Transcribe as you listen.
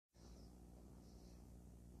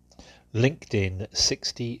LinkedIn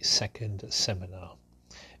 60-second seminar.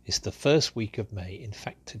 It's the first week of May. In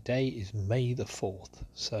fact, today is May the 4th.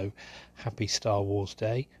 So happy Star Wars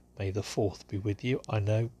Day. May the 4th be with you. I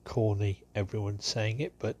know, corny, everyone's saying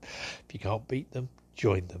it, but if you can't beat them,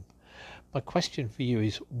 join them. My question for you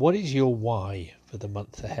is, what is your why for the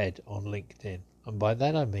month ahead on LinkedIn? And by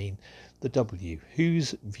that I mean the W.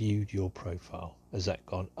 Who's viewed your profile? Has that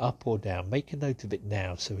gone up or down? Make a note of it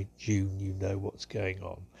now so in June you know what's going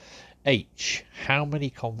on. H. How many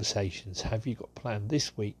conversations have you got planned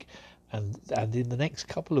this week and in the next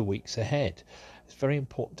couple of weeks ahead? It's very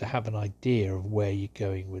important to have an idea of where you're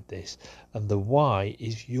going with this. And the why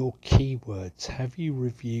is your keywords. Have you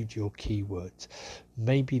reviewed your keywords?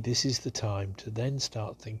 Maybe this is the time to then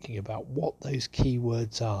start thinking about what those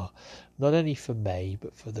keywords are, not only for May,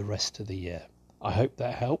 but for the rest of the year. I hope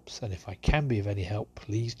that helps, and if I can be of any help,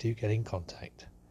 please do get in contact.